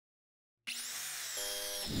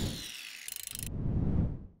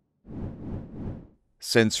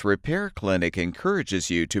Since Repair Clinic encourages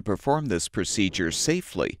you to perform this procedure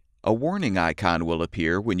safely, a warning icon will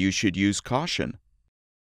appear when you should use caution.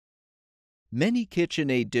 Many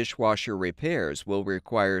KitchenAid dishwasher repairs will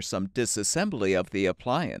require some disassembly of the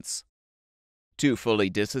appliance. To fully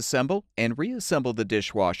disassemble and reassemble the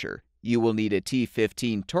dishwasher, you will need a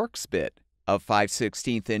T15 Torx bit, a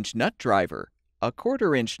 5/16" nut driver, a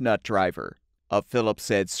 1/4" nut driver, a Phillips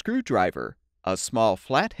head screwdriver, a small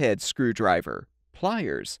flathead screwdriver,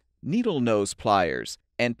 pliers, needle nose pliers,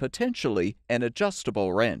 and potentially an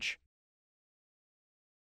adjustable wrench.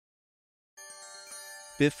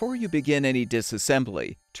 Before you begin any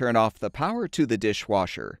disassembly, turn off the power to the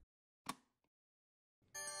dishwasher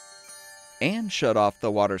and shut off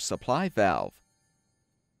the water supply valve.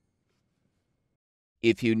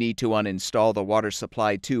 If you need to uninstall the water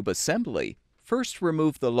supply tube assembly, first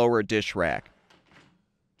remove the lower dish rack.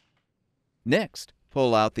 Next,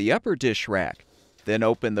 pull out the upper dish rack, then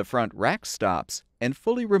open the front rack stops and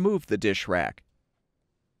fully remove the dish rack.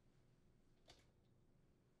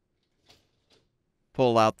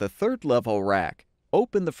 Pull out the third level rack,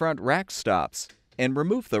 open the front rack stops, and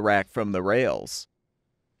remove the rack from the rails.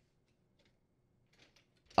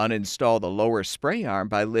 Uninstall the lower spray arm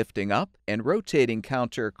by lifting up and rotating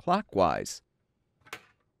counterclockwise.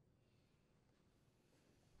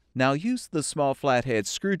 Now use the small flathead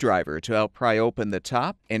screwdriver to help pry open the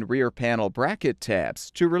top and rear panel bracket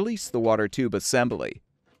tabs to release the water tube assembly.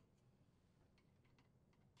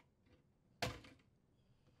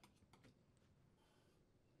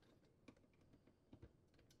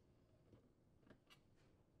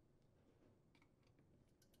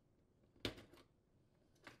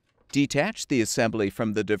 Detach the assembly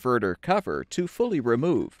from the diverter cover to fully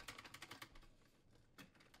remove.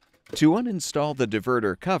 To uninstall the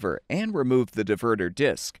diverter cover and remove the diverter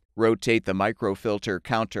disc, rotate the microfilter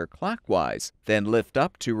counterclockwise, then lift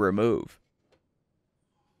up to remove.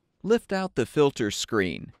 Lift out the filter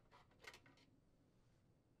screen.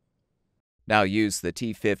 Now use the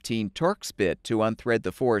T15 Torx bit to unthread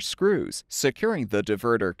the 4 screws, securing the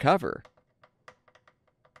diverter cover.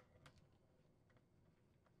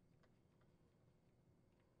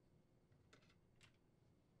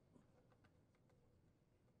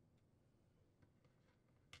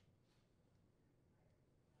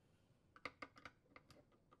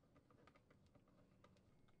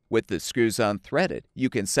 With the screws unthreaded, you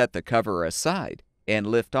can set the cover aside and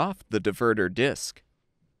lift off the diverter disc.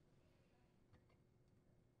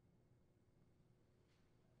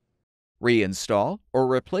 Reinstall or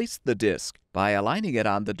replace the disc by aligning it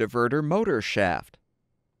on the diverter motor shaft.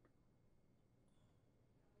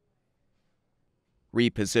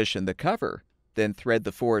 Reposition the cover, then thread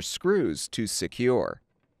the 4 screws to secure.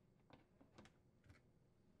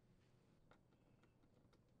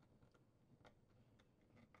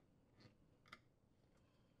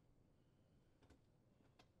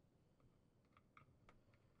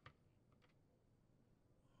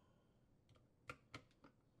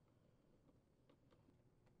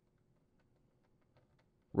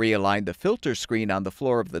 Realign the filter screen on the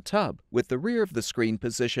floor of the tub with the rear of the screen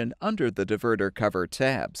positioned under the diverter cover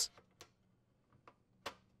tabs.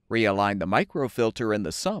 Realign the microfilter in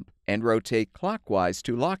the sump and rotate clockwise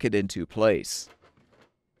to lock it into place.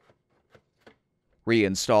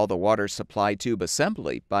 Reinstall the water supply tube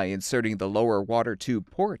assembly by inserting the lower water tube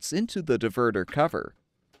ports into the diverter cover.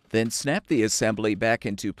 Then snap the assembly back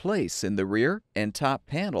into place in the rear and top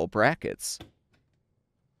panel brackets.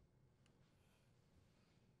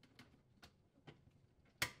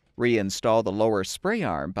 Reinstall the lower spray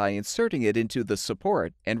arm by inserting it into the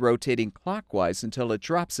support and rotating clockwise until it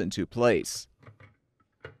drops into place.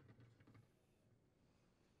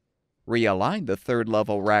 Realign the third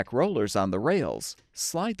level rack rollers on the rails,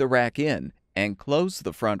 slide the rack in, and close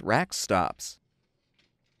the front rack stops.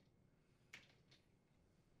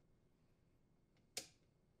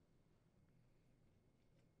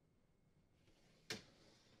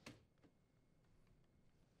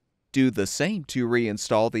 Do the same to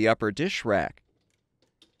reinstall the upper dish rack.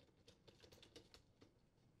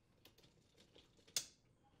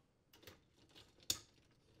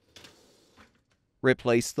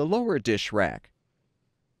 Replace the lower dish rack.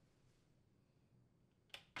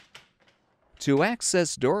 To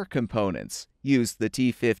access door components, use the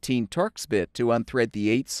T15 Torx bit to unthread the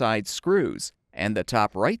 8 side screws and the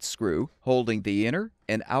top right screw holding the inner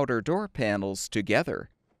and outer door panels together.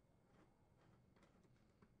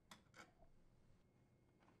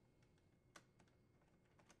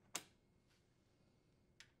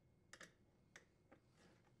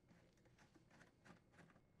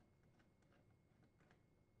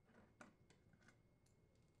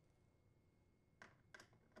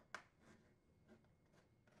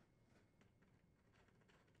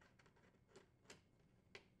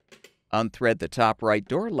 Unthread the top right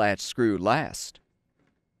door latch screw last.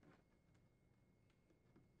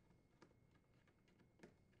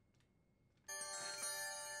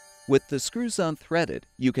 With the screws unthreaded,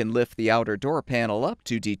 you can lift the outer door panel up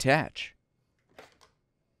to detach.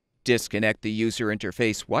 Disconnect the user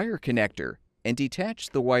interface wire connector and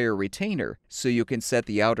detach the wire retainer so you can set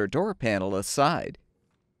the outer door panel aside.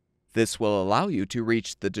 This will allow you to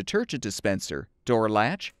reach the detergent dispenser, door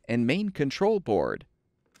latch, and main control board.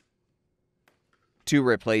 To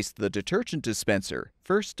replace the detergent dispenser,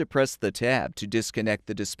 first depress the tab to disconnect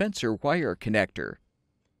the dispenser wire connector.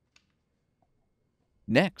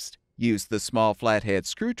 Next, use the small flathead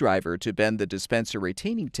screwdriver to bend the dispenser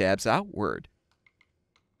retaining tabs outward.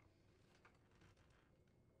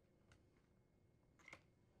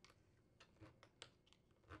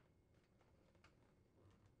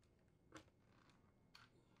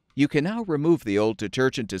 You can now remove the old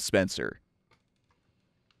detergent dispenser.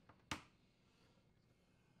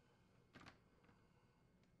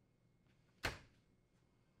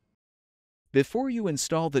 Before you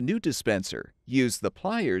install the new dispenser, use the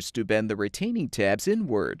pliers to bend the retaining tabs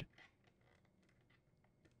inward.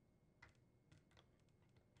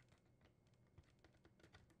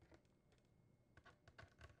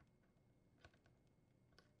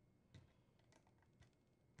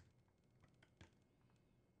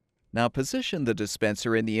 Now position the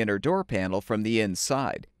dispenser in the inner door panel from the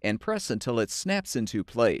inside and press until it snaps into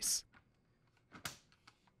place.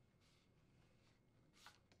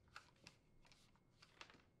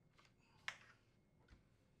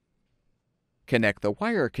 Connect the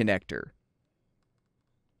wire connector.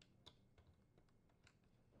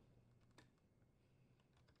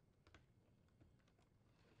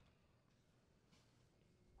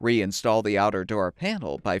 Reinstall the outer door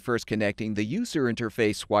panel by first connecting the user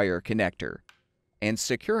interface wire connector and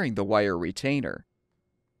securing the wire retainer.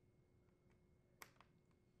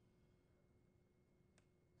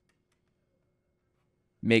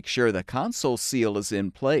 Make sure the console seal is in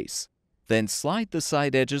place. Then slide the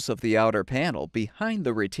side edges of the outer panel behind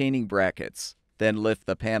the retaining brackets. Then lift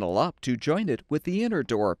the panel up to join it with the inner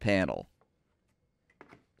door panel.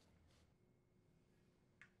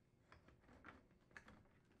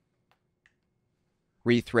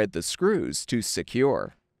 Rethread the screws to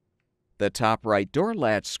secure. The top right door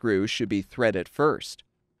latch screw should be threaded first.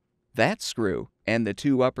 That screw and the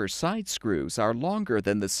 2 upper side screws are longer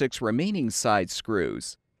than the 6 remaining side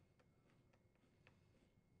screws.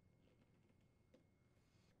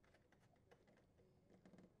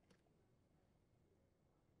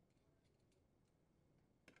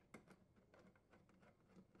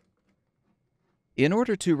 In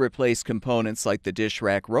order to replace components like the dish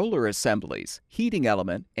rack roller assemblies, heating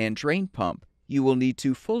element, and drain pump, you will need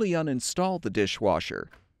to fully uninstall the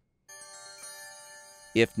dishwasher.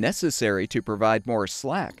 If necessary to provide more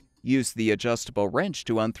slack, use the adjustable wrench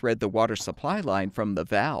to unthread the water supply line from the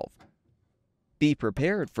valve. Be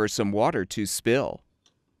prepared for some water to spill.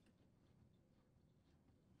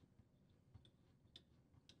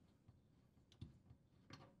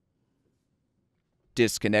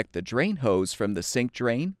 Disconnect the drain hose from the sink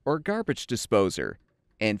drain or garbage disposer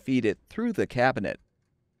and feed it through the cabinet.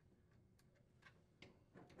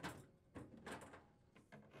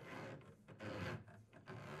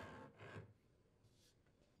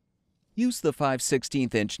 Use the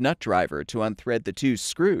 5/16" nut driver to unthread the 2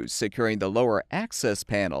 screws securing the lower access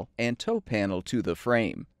panel and toe panel to the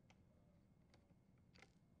frame.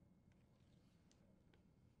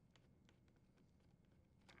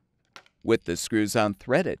 With the screws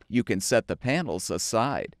unthreaded, you can set the panels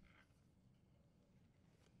aside.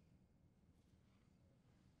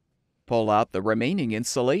 Pull out the remaining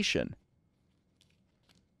insulation.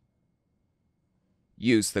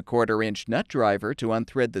 Use the 1/4" nut driver to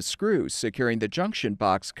unthread the screws securing the junction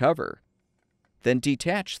box cover. Then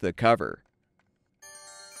detach the cover.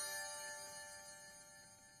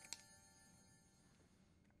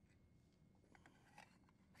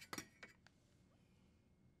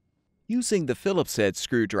 Using the Phillips head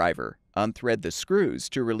screwdriver, unthread the screws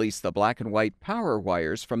to release the black and white power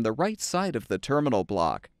wires from the right side of the terminal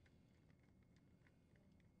block.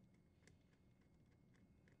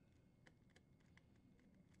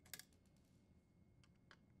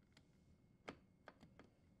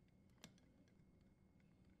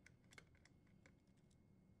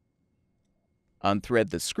 Unthread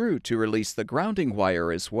the screw to release the grounding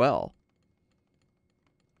wire as well.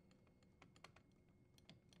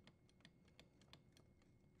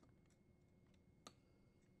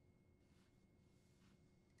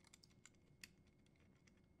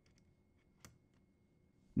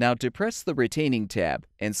 Now depress the retaining tab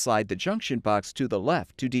and slide the junction box to the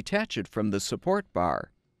left to detach it from the support bar.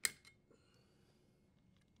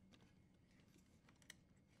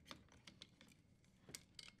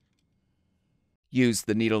 Use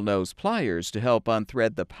the needle nose pliers to help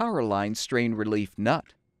unthread the power line strain relief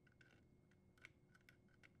nut.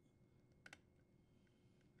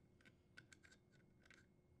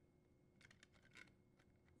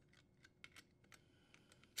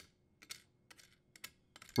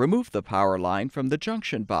 Remove the power line from the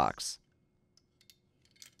junction box.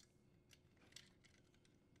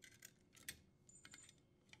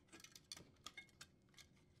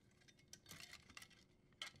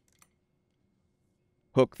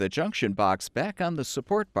 Hook the junction box back on the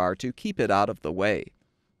support bar to keep it out of the way.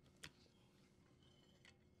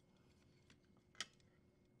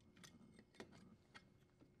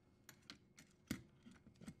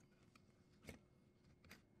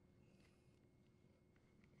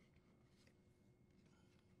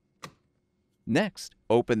 Next,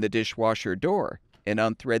 open the dishwasher door and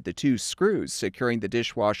unthread the 2 screws securing the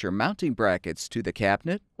dishwasher mounting brackets to the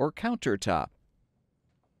cabinet or countertop.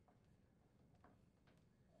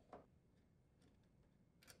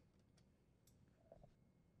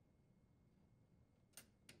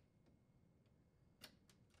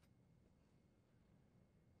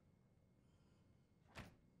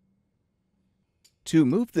 To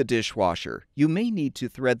move the dishwasher, you may need to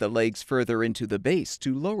thread the legs further into the base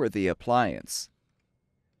to lower the appliance.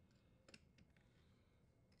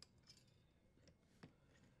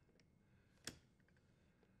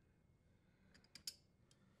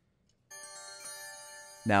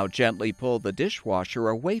 Now gently pull the dishwasher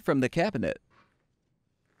away from the cabinet.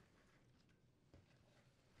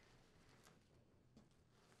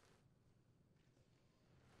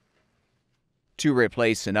 To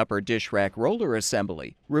replace an upper dish rack roller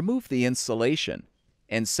assembly, remove the insulation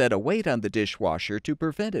and set a weight on the dishwasher to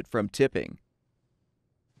prevent it from tipping.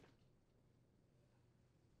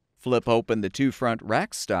 Flip open the 2 front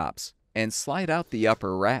rack stops and slide out the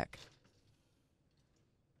upper rack.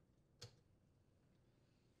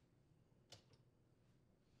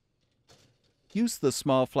 Use the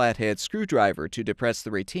small flathead screwdriver to depress the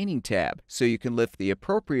retaining tab so you can lift the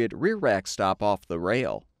appropriate rear rack stop off the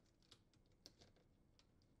rail.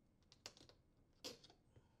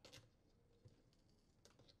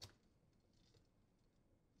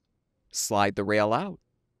 Slide the rail out.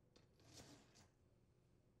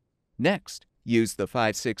 Next, use the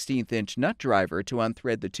 5/16" nut driver to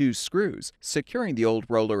unthread the 2 screws, securing the old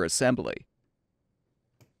roller assembly.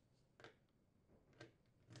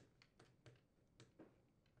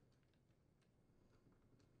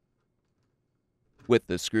 With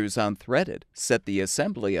the screws unthreaded, set the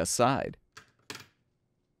assembly aside.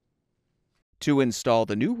 To install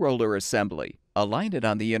the new roller assembly, align it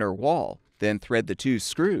on the inner wall, then thread the 2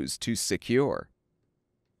 screws to secure.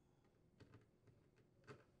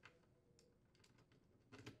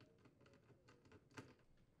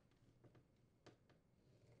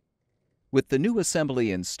 With the new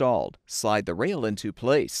assembly installed, slide the rail into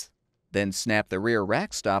place. Then snap the rear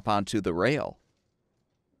rack stop onto the rail.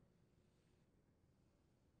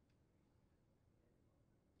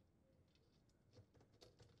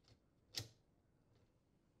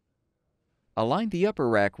 Align the upper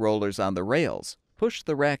rack rollers on the rails, push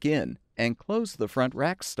the rack in, and close the front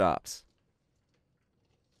rack stops.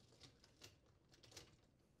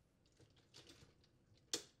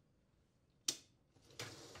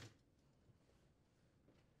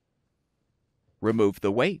 Remove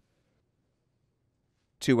the weight.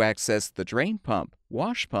 To access the drain pump,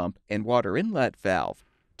 wash pump, and water inlet valve,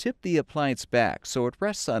 tip the appliance back so it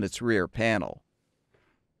rests on its rear panel.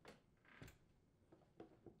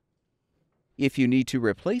 If you need to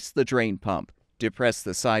replace the drain pump, depress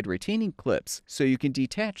the side retaining clips so you can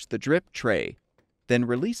detach the drip tray. Then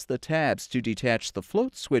release the tabs to detach the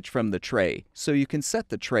float switch from the tray so you can set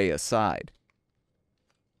the tray aside.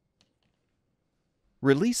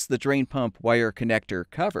 Release the drain pump wire connector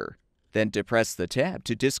cover, then depress the tab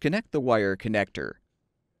to disconnect the wire connector.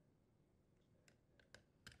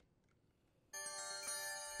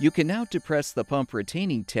 You can now depress the pump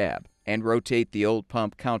retaining tab and rotate the old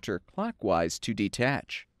pump counterclockwise to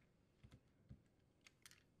detach.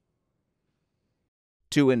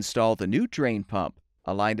 To install the new drain pump,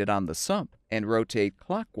 align it on the sump and rotate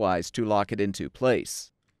clockwise to lock it into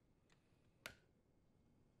place.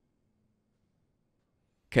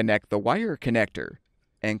 Connect the wire connector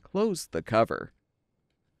and close the cover.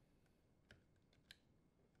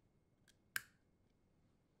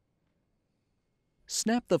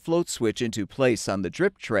 Snap the float switch into place on the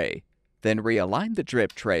drip tray, then realign the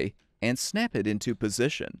drip tray, and snap it into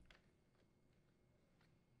position.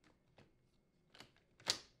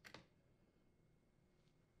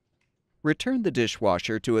 Return the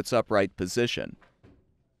dishwasher to its upright position.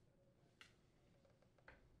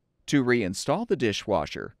 To reinstall the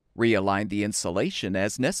dishwasher, realign the insulation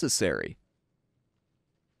as necessary.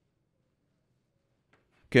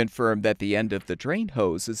 Confirm that the end of the drain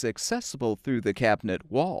hose is accessible through the cabinet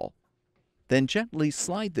wall. Then gently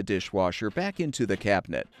slide the dishwasher back into the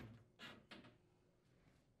cabinet.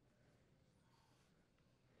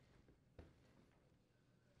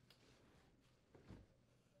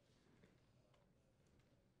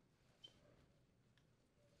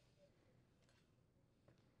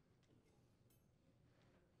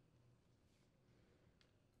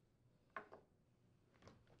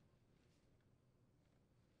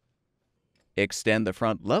 Extend the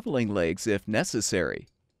front leveling legs if necessary.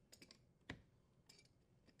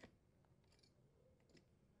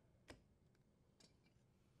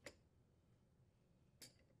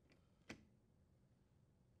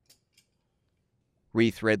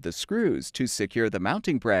 Rethread the screws to secure the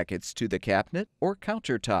mounting brackets to the cabinet or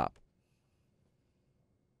countertop.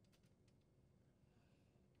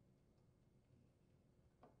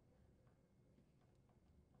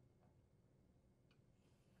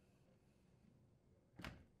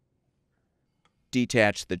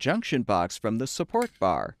 Detach the junction box from the support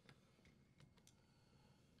bar.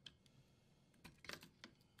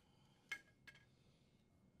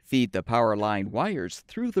 Feed the power line wires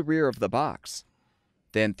through the rear of the box.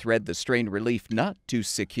 Then thread the strain relief nut to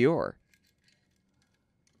secure.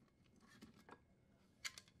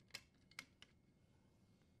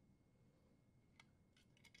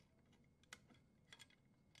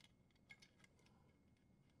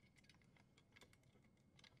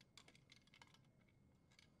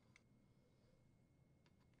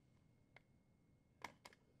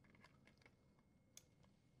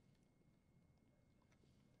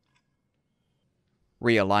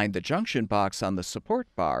 Realign the junction box on the support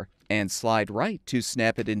bar and slide right to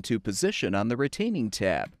snap it into position on the retaining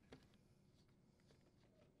tab.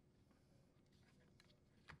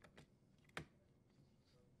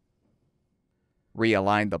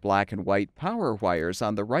 Realign the black and white power wires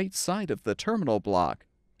on the right side of the terminal block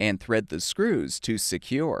and thread the screws to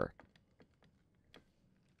secure.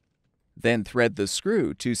 Then thread the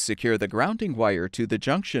screw to secure the grounding wire to the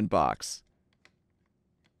junction box.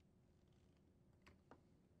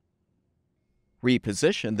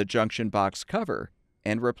 Reposition the junction box cover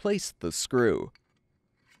and replace the screw.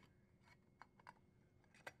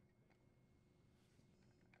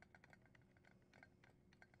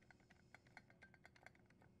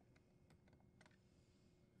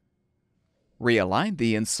 Realign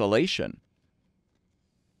the insulation.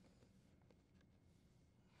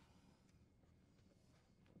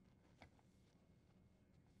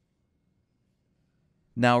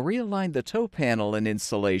 Now realign the toe panel and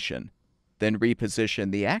insulation. Then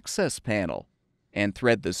reposition the access panel and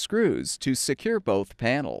thread the screws to secure both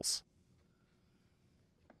panels.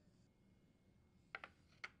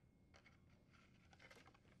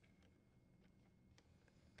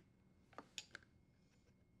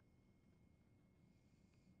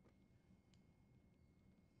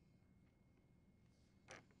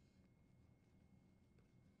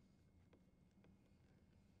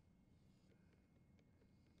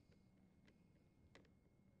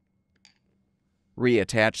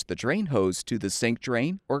 Reattach the drain hose to the sink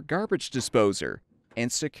drain or garbage disposer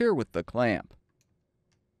and secure with the clamp.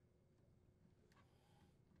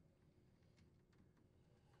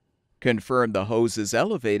 Confirm the hose is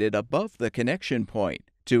elevated above the connection point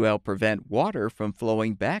to help prevent water from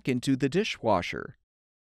flowing back into the dishwasher.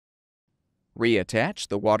 Reattach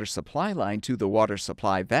the water supply line to the water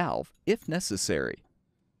supply valve if necessary.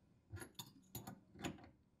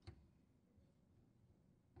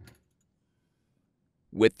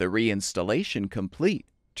 With the reinstallation complete,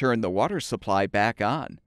 turn the water supply back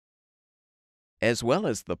on, as well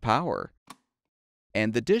as the power,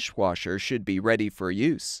 and the dishwasher should be ready for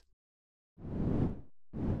use.